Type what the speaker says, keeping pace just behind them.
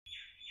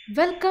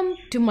Welcome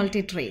to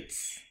Multitraits.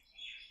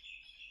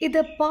 This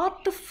is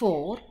part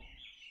 4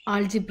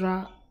 Algebra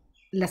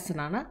lesson.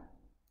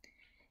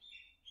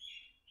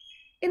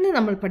 ഇന്ന്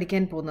നമ്മൾ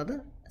പഠിക്കാൻ പോകുന്നത്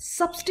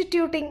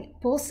substituting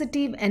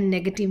positive and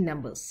negative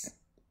numbers.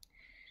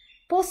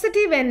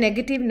 Positive and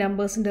negative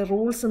numbers-ന്റെ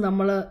rules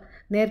നമ്മൾ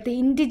നേരത്തെ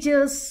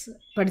integers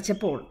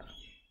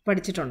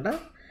പഠിച്ചിട്ടുണ്ട്.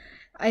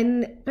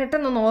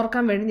 പെട്ടെന്ന്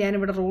ഓർക്കാൻ വേണ്ടി ഞാൻ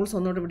ഇവിടെ rules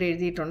ഒന്നുകൂടി ഇവിടെ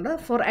എഴുതിയിട്ടുണ്ട്.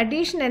 For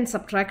addition and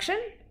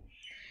subtraction,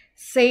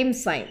 same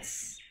signs.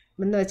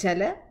 എന്ന്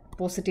വെച്ചാൽ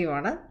പോസിറ്റീവ്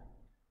ആണ്.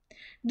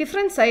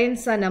 ഡിഫറെൻറ്റ്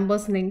സൈൻസ് ആ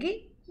നമ്പേഴ്സിനെങ്കിൽ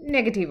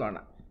നെഗറ്റീവ് ആണ്.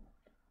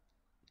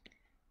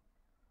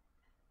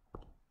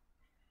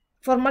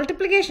 Four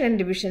multiplication and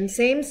division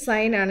same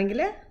sign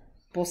ആണെങ്കിൽ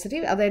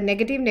പോസിറ്റീവ്, അതായത്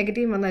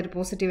നെഗറ്റീവ് വന്നാൽ ഒരു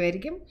പോസിറ്റീവ്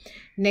ആയിരിക്കും,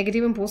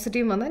 നെഗറ്റീവും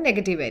പോസിറ്റീവും വന്നാൽ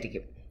നെഗറ്റീവ്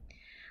ആയിരിക്കും.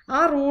 ആ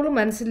റൂള്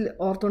മനസ്സിൽ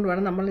ഓർത്തുകൊണ്ട്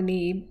വേണം നമ്മൾ ഇനി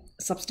ഈ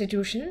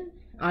സബ്സ്റ്റിറ്റ്യൂഷൻ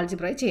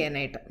ആൾജിബ്ര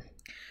ചെയ്യാനായിട്ട്.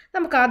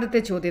 നമുക്ക്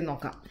ആദ്യത്തെ ചോദ്യം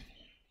നോക്കാം.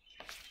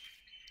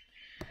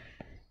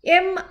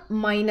 m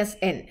minus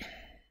n.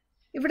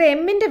 ഇവിടെ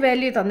എമ്മിൻ്റെ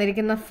വാല്യൂ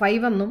തന്നിരിക്കുന്ന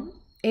 5 എന്നും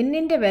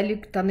എന്നിൻ്റെ വാല്യൂ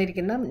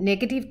തന്നിരിക്കുന്ന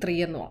 -3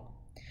 എന്നുമാണ്.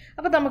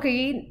 അപ്പോൾ നമുക്ക്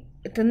ഈ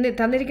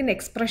തന്നിരിക്കുന്ന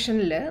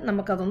എക്സ്പ്രഷനിൽ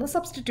നമുക്കതൊന്ന്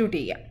സബ്സ്റ്റിറ്റ്യൂട്ട്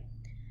ചെയ്യാം.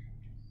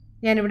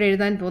 ഞാനിവിടെ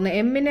എഴുതാൻ പോകുന്ന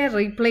എമ്മിനെ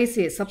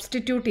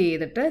സബ്സ്റ്റിറ്റ്യൂട്ട്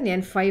ചെയ്തിട്ട് ഞാൻ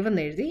 5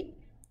 എന്ന് എഴുതി,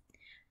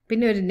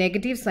 പിന്നെ ഒരു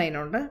നെഗറ്റീവ്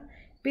സൈനുണ്ട്,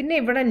 പിന്നെ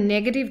ഇവിടെ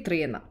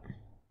 -3 എന്ന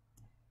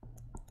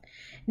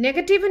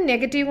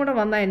നെഗറ്റീവും കൂടെ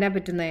വന്നാൽ എന്നാ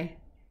പറ്റുന്നത്?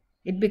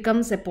 It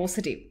becomes A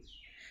positive.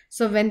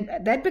 So when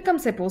that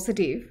becomes A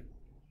positive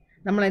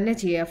നമ്മൾ എന്നാ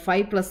ചെയ്യുക?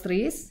 5 + 3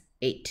 =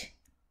 8.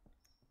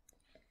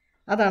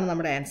 അതാണ്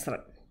നമ്മുടെ ആൻസർ.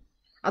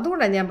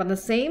 അതുകൊണ്ടാണ് ഞാൻ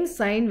പറഞ്ഞത് സെയിം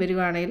സൈൻ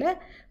വരികയാണെങ്കിൽ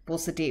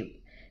പോസിറ്റീവ്.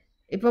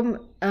 ഇപ്പം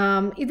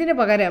ഇതിന്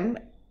പകരം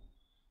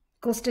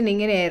ക്വസ്റ്റ്യൻ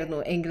ഇങ്ങനെയായിരുന്നു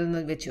എങ്കിൽ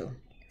എന്ന് വെച്ചു,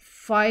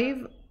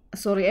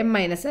 m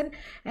 - n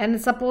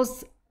and suppose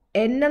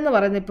n എന്ന്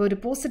പറയുന്നത് ഇപ്പോൾ ഒരു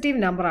പോസിറ്റീവ്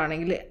നമ്പർ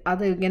ആണെങ്കിൽ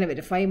അത് ഇങ്ങനെ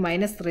വരും,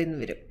 5 - 3 എന്ന്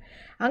വരും.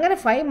 അങ്ങനെ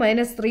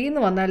 5 - 3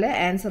 എന്ന് വന്നാൽ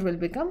answer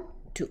will become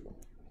 2.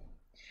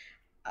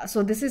 So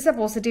this is a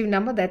positive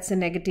number, that's a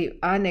negative.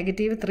 ആ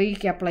നെഗറ്റീവ്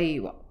 3ക്ക് അപ്ലൈ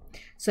ചെയ്യുക.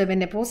 So when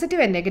a positive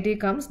and negative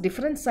comes,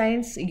 different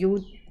signs you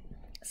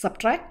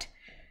subtract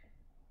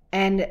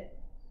and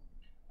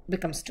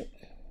becomes 2.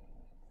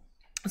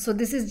 So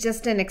this is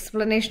just an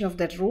explanation of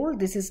that rule.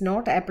 This is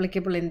not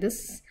applicable in this.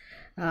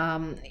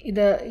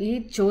 ഇത് ഈ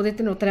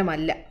ചോദ്യത്തിന്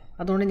ഉത്തരമല്ല.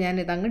 അതുകൊണ്ട് ഞാൻ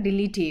ഇതങ്ങ്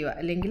delete ചെയ്യുക,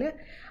 അല്ലെങ്കിൽ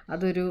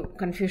അതൊരു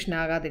കൺഫ്യൂഷൻ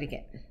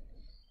ആകാതിരിക്കാൻ.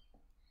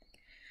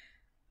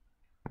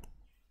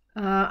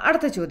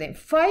 അടുത്ത ചോദ്യം,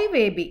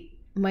 5ab -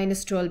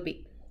 12b.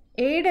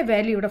 എയുടെ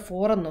വാല്യൂ ഇവിടെ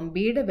 4 എന്നും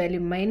ബിയുടെ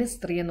വാല്യൂ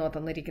 -3 എന്നും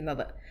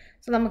തന്നിരിക്കുന്നത്.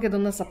 സോ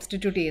നമുക്കിതൊന്ന്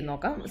സബ്സ്റ്റിറ്റ്യൂട്ട് ചെയ്ത്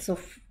നോക്കാം. സോ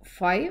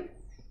 5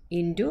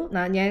 ഇൻറ്റു,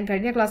 ഞാൻ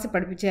കഴിഞ്ഞ ക്ലാസ്സിൽ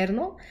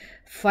പഠിപ്പിച്ചായിരുന്നു,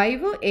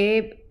 5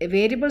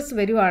 വേരിയബിൾസ്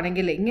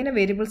വരുവാണെങ്കിൽ, ഇങ്ങനെ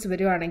വേരിയബിൾസ്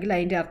വരുവാണെങ്കിൽ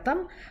അതിൻ്റെ അർത്ഥം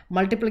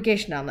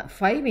മൾട്ടിപ്ലിക്കേഷനാണ്.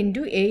 5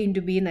 ഇൻറ്റു a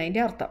ഇൻറ്റു b എന്ന്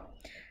അതിൻ്റെ അർത്ഥം.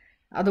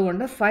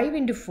 അതുകൊണ്ട് 5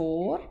 ×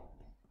 4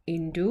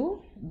 ഇൻറ്റു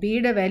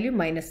ബിയുടെ വാല്യൂ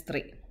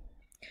 -3.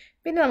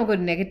 പിന്നെ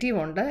നമുക്കൊരു നെഗറ്റീവ്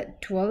ഉണ്ട്,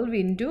 12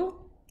 ഇൻറ്റു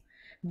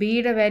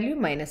ബിയുടെ വാല്യൂ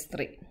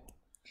 -3.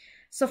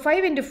 സോ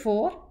 5 ×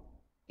 4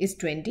 =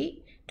 20.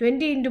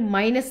 20 ഇൻറ്റു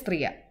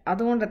 -3,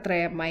 അതുകൊണ്ട്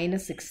എത്രയാണ്?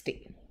 -60.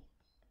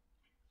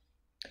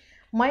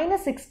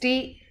 -60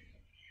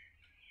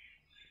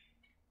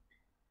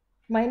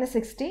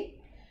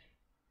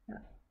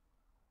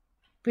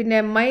 പിന്നെ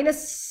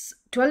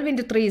 -12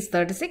 × 3 =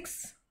 36.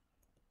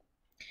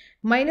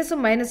 മൈനസും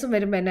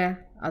വരുമ്പോൾ തന്നെ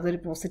അതൊരു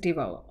പോസിറ്റീവ്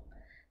ആവും.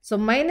 സോ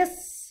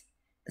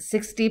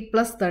 -60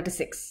 +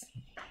 36.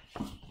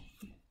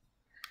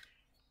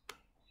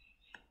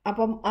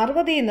 അപ്പം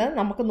 60ൽ നിന്ന്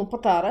നമുക്ക്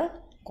 36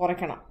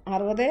 കുറയ്ക്കണം.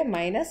 60 -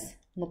 36,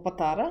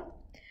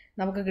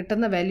 നമുക്ക്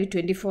കിട്ടുന്ന വാല്യൂ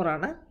 24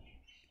 ആണ്.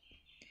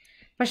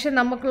 പക്ഷെ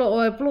നമുക്ക്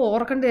എപ്പോഴും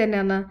ഓർക്കേണ്ടത്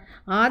തന്നെയാണ്,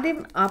 ആദ്യം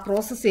ആ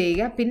പ്രോസസ്സ്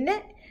ചെയ്യുക, പിന്നെ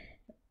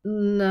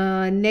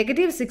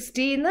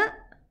 -60 നിന്ന്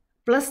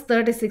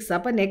 +36.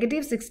 അപ്പോൾ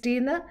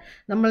 -60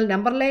 നമ്മൾ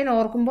നമ്പർ ലൈൻ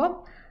ഓർക്കുമ്പോൾ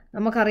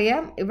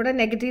നമുക്കറിയാം, ഇവിടെ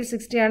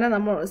 -60 ആണ്,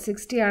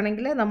 60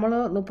 ആണെങ്കിൽ നമ്മൾ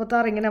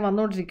 36 ഇങ്ങനെ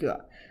വന്നുകൊണ്ടിരിക്കുക.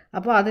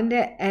 അപ്പോൾ അതിൻ്റെ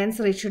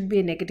ആൻസർ ഇറ്റ് ഷുഡ് ബി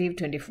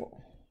 -24.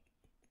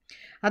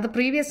 അത്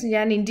പ്രീവിയസ്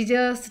ഞാൻ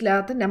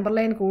ഇൻറ്റിജേഴ്സിനകത്ത് നമ്പർ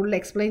ലൈൻ കൂടുതൽ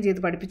എക്സ്പ്ലെയിൻ ചെയ്ത്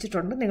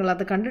പഠിപ്പിച്ചിട്ടുണ്ട്.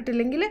 നിങ്ങളത്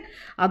കണ്ടിട്ടില്ലെങ്കിൽ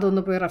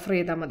അതൊന്ന് പോയി റെഫർ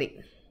ചെയ്താൽ മതി.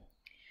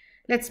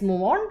 Let's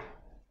move on.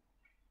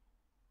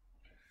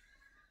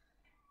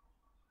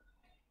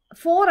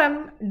 4m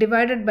 /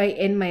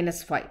 n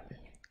 - 5.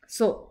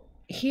 So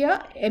here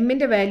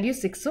എമ്മിൻ്റെ വാല്യൂ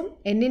 6ഉം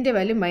എന്നിൻ്റെ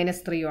വാല്യൂ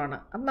 -3ഉം ആണ്.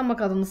 അപ്പം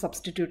നമുക്കതൊന്ന്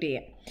സബ്സ്റ്റിറ്റ്യൂട്ട്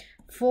ചെയ്യാം.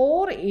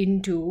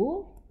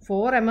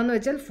 4m എന്ന്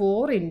വെച്ചാൽ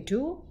 4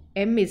 ഇൻറ്റു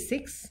m =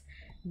 6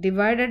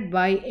 ഡിവൈഡഡ്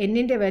ബൈ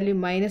എന്നിൻ്റെ വാല്യൂ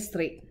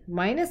 -3.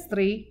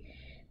 -3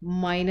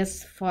 -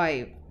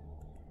 5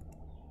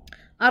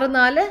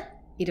 64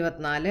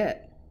 24.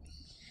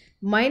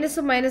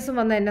 മൈനസും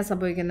വന്നാൽ എന്നാ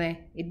സംഭവിക്കുന്നത്?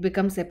 It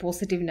becomes A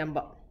positive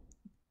number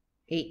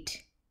 8.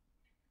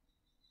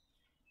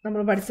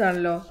 നമ്മൾ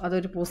പഠിച്ചതാണല്ലോ,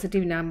 അതൊരു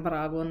പോസിറ്റീവ് നമ്പർ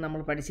ആകുമെന്ന്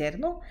നമ്മൾ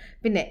പഠിച്ചായിരുന്നു.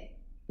 പിന്നെ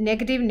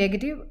negative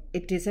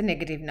it is A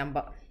negative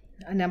number.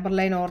 Number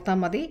line ഓർത്താൽ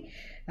മതി.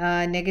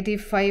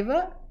 -5,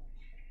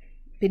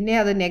 പിന്നെ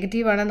അത്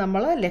നെഗറ്റീവാണ്,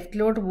 നമ്മൾ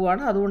ലെഫ്റ്റിലോട്ട്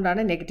പോവുകയാണ്,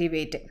 അതുകൊണ്ടാണ്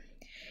 -8.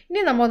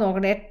 ഇനി നമ്മൾ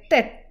നോക്കണം 8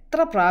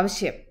 എത്ര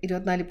പ്രാവശ്യം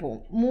 24 പോവും?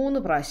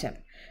 3 പ്രാവശ്യം.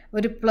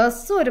 ഒരു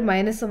പ്ലസ്സും ഒരു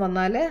മൈനസും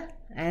വന്നാൽ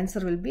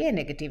answer will be A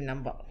negative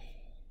number.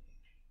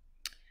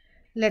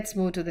 Let's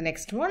move to the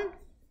next one.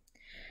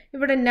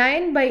 ഇവിടെ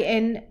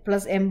 9/n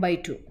പ്ലസ്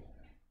m/2.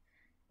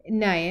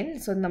 9,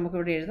 സോ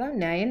നമുക്കിവിടെ എഴുതാം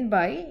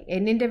 9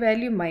 n-ൻ്റെ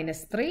വാല്യൂ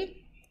 -3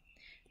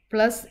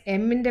 പ്ലസ്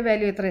m-ൻ്റെ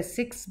വാല്യൂ എത്ര?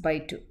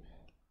 6/2.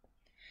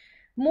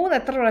 3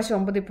 എത്ര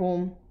പ്രാവശ്യം 9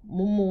 പോവും?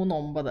 3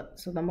 9.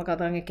 സോ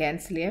നമുക്കതങ്ങ്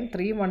ക്യാൻസൽ ചെയ്യാം.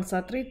 3 1s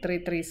are 3,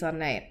 3 3s are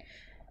 9.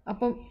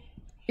 അപ്പം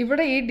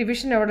ഇവിടെ ഈ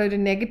ഡിവിഷൻ അവിടെ ഒരു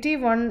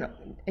 -1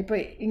 ഇപ്പോൾ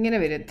ഇങ്ങനെ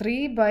വരും.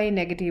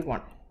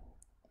 3/-1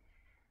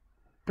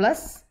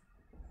 plus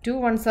 2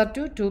 1s are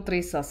 2, 2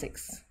 3s are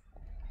 6.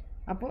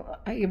 അപ്പോൾ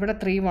ഇവിടെ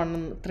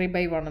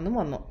 3/1 എന്നും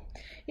വന്നു.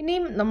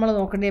 ഇനിയും നമ്മൾ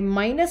നോക്കേണ്ടത്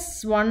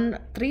 -1,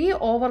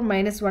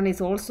 3/-1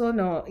 ഈസ് ഓൾസോ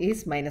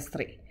ഈസ്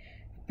 -3.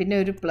 പിന്നെ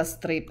ഒരു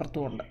 +3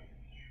 ഇപ്പുറത്തും ഉണ്ട്.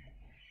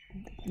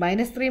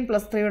 -3യും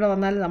 +3 ഇവിടെ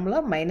വന്നാൽ നമ്മൾ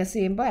മൈനസ്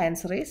ചെയ്യുമ്പോൾ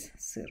ആൻസർ ഈസ്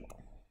 0.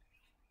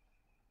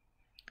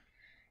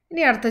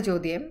 ഇനി അടുത്ത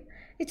ചോദ്യം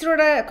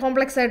ഇച്ചിരൂടെ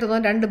കോംപ്ലക്സ് ആയിട്ട്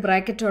തോന്നും. 2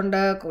 ബ്രാക്കറ്റ് ഉണ്ട്,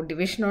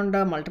 ഡിവിഷനുണ്ട്,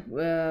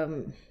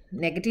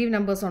 നെഗറ്റീവ്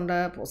നമ്പേഴ്സ് ഉണ്ട്,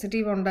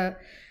 പോസിറ്റീവ് ഉണ്ട്.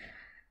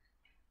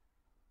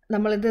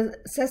 നമ്മളിത്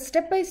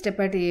സ്റ്റെപ്പ് ബൈ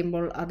സ്റ്റെപ്പായിട്ട്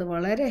ചെയ്യുമ്പോൾ അത്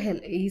വളരെ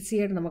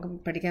ഈസിയായിട്ട് നമുക്ക്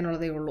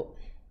പഠിക്കാനുള്ളതേ ഉള്ളൂ.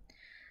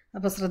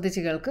 അപ്പോൾ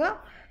ശ്രദ്ധിച്ച് കേൾക്കുക.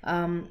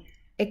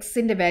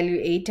 എക്സിൻ്റെ വാല്യൂ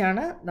 8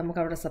 ആണ്.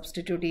 നമുക്കവിടെ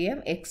സബ്സ്റ്റിറ്റ്യൂട്ട്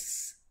ചെയ്യാം. എക്സ്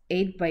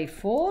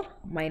 8/4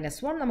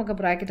 -1. നമുക്ക്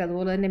ബ്രാക്കറ്റ്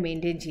അതുപോലെ തന്നെ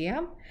മെയിൻറ്റെയിൻ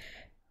ചെയ്യാം.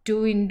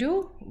 2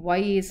 ×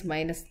 y is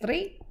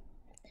 -3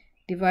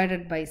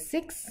 divided by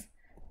 6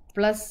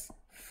 plus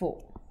 4.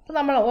 അപ്പോൾ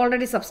നമ്മൾ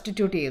ഓൾറെഡി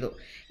സബ്സ്റ്റിറ്റ്യൂട്ട് ചെയ്തു.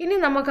 ഇനി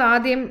നമുക്ക്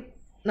ആദ്യം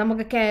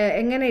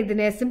എങ്ങനെ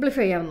ഇതിനെ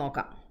സിംപ്ലിഫൈ ചെയ്യാമെന്ന്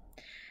നോക്കാം.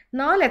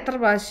 4 എത്ര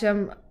പ്രാവശ്യം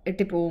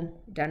എട്ടിപ്പോവും?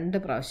 2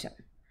 പ്രാവശ്യം.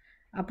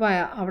 അപ്പോൾ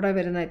അവിടെ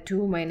വരുന്ന 2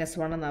 -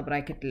 1 എന്നാണ്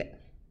ബ്രാക്കറ്റിൽ.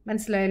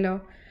 മനസ്സിലായല്ലോ?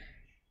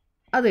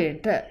 അത്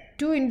കഴിഞ്ഞിട്ട്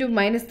 2 ×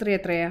 -3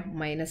 എത്രയാണ്?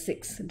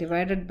 -6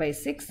 ഡിവൈഡഡ് ബൈ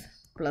 6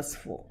 പ്ലസ്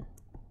 4.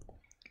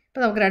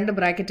 ഇപ്പോൾ നമുക്ക് 2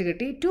 ബ്രാക്കറ്റ്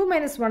കിട്ടി. 2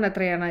 - 1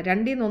 എത്രയാണ്?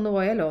 2ൽ നിന്ന് 1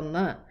 പോയാൽ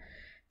 1.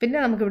 പിന്നെ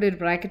നമുക്കിവിടെ ഒരു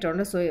ബ്രാക്കറ്റ്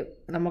ഉണ്ട്. സോ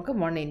നമുക്ക്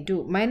 1 ×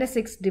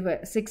 -6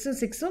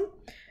 6ഉം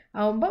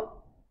ആവുമ്പം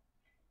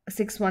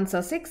 6 1s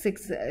are 6,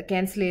 6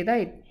 ക്യാൻസൽ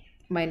ചെയ്താൽ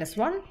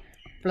 -1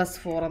 പ്ലസ്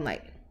 4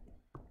 എന്നായി.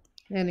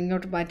 ഞാൻ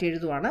ഇങ്ങോട്ട് മാറ്റി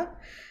എഴുതുവാണ്.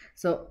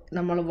 സോ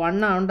നമ്മൾ 1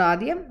 ആവുണ്ട്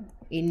ആദ്യം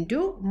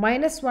ഇൻറ്റു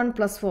 -1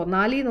 പ്ലസ് 4.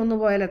 4ൽ നിന്ന്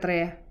 1 പോയാൽ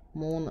എത്രയാണ്?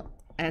 3.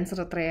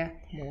 ആൻസർ എത്രയാണ്?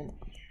 3.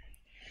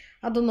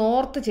 അതൊന്ന്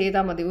ഓർത്ത്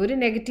ചെയ്താൽ മതി. ഒരു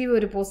നെഗറ്റീവ്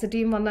ഒരു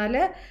പോസിറ്റീവും വന്നാൽ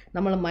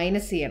നമ്മൾ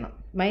മൈനസ് ചെയ്യണം.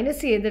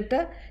 മൈനസ് ചെയ്തിട്ട്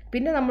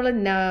പിന്നെ നമ്മൾ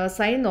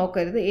സൈൻ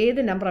നോക്കരുത്. ഏത്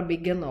നമ്പറാണ്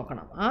ബിഗ് എന്ന്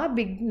നോക്കണം. ആ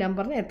ബിഗ്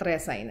നമ്പറിന്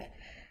എത്രയാണ് സൈന്,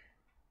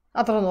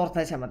 അത്ര ഒന്ന് ഓർത്ത്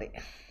വെച്ചാൽ മതി.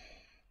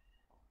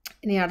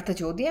 ഇനി അടുത്ത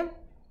ചോദ്യം.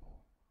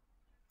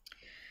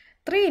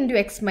 3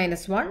 × x -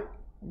 1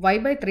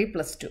 y/3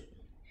 + 2.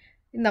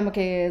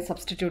 നമുക്ക്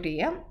സബ്സ്റ്റിറ്റ്യൂട്ട്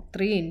ചെയ്യാം.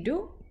 3 ×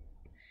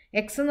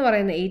 x എന്ന്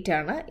പറയുന്നത് 8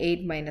 ആണ്.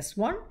 8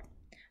 - 1.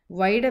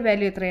 വൈയുടെ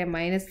വാല്യൂ എത്രയാണ്?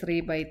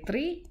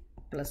 -3/3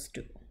 +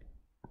 2.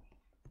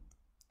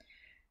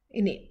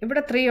 ഇനി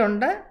ഇവിടെ 3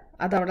 ഉണ്ട്,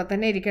 അതവിടെ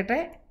തന്നെ ഇരിക്കട്ടെ.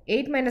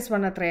 8 -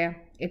 1 എത്രയാണ്?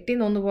 8ൽ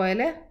നിന്ന് 1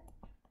 പോയാൽ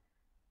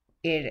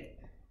 7.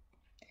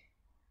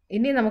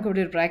 ഇനി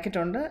നമുക്കിവിടെ ഒരു ബ്രാക്കറ്റ്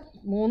ഉണ്ട്.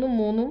 3ഉം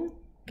 3ഉം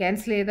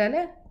ക്യാൻസൽ ചെയ്താൽ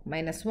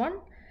 -1.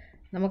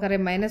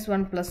 നമുക്കറിയാം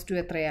 -1 + 2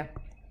 എത്രയാണ്?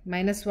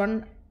 -1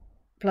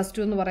 +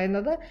 2 എന്ന്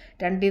പറയുന്നത്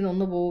 2ൽ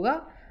നിന്ന് 1 പോവുക.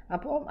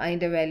 അപ്പോൾ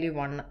അതിൻ്റെ വാല്യൂ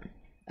 1.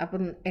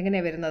 അപ്പം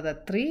എങ്ങനെയാണ് വരുന്നത്?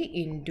 3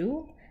 ×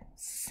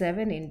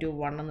 7 ×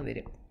 1 എന്ന്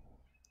വരും.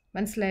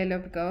 മനസ്സിലായല്ലോ?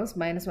 Because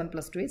 -1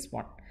 + 2 is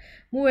 1.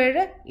 3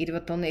 7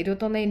 21.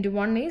 21 ×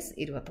 1 ഈസ്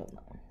 21.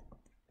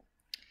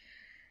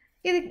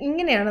 ഇത്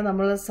ഇങ്ങനെയാണ്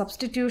നമ്മൾ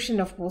substitution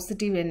of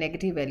positive and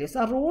negative values.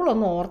 ആ റൂൾ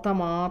ഒന്ന് ഓർത്താൽ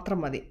മാത്രം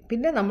മതി.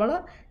 പിന്നെ നമ്മൾ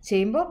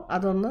ചെയ്യുമ്പോൾ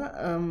അതൊന്ന്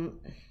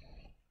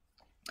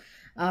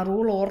ആ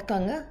റൂൾ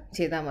ഓർത്തങ്ങ്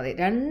ചെയ്താൽ മതി.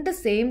 2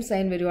 സെയിം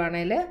സൈൻ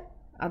വരുവാണെങ്കിൽ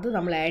അത്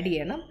നമ്മൾ ആഡ്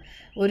ചെയ്യണം.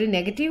 ഒരു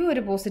നെഗറ്റീവ്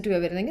ഒരു പോസിറ്റീവ്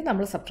വരുന്നെങ്കിൽ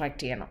നമ്മൾ സബ്ട്രാക്ട്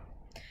ചെയ്യണം.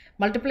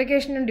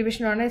 മൾട്ടിപ്ലിക്കേഷനും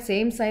ഡിവിഷനും ആണെങ്കിൽ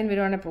സെയിം സൈൻ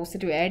വരുവാണെങ്കിൽ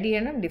പോസിറ്റീവ് ആഡ്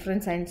ചെയ്യണം.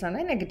 ഡിഫറെൻറ്റ് സൈൻസ്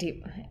ആണെങ്കിൽ നെഗറ്റീവ്.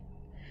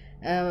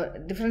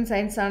 ഡിഫറെൻറ്റ്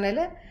സൈൻസ് ആണെങ്കിൽ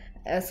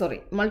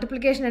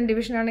മൾട്ടിപ്ലിക്കേഷൻ ആൻഡ്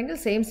ഡിവിഷൻ ആണെങ്കിൽ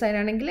സെയിം സൈൻ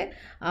ആണെങ്കിൽ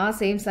ആ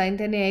സെയിം സൈൻ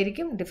തന്നെ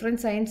ആയിരിക്കും.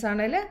 ഡിഫറെൻറ്റ് സൈൻസ്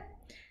ആണെങ്കിൽ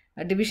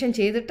ഡിവിഷൻ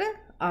ചെയ്തിട്ട്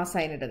ആ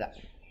സൈൻ ഇടുക.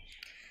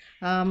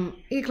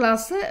 ഈ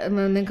ക്ലാസ്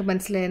നിങ്ങൾക്ക്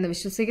മനസ്സിലായെന്ന്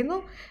വിശ്വസിക്കുന്നു.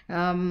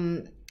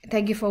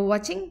 Thank you for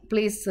watching.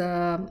 Please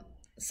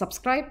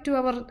subscribe to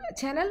our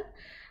channel.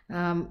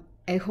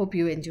 I hope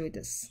you enjoy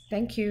this.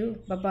 Thank you.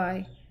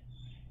 Bye-bye.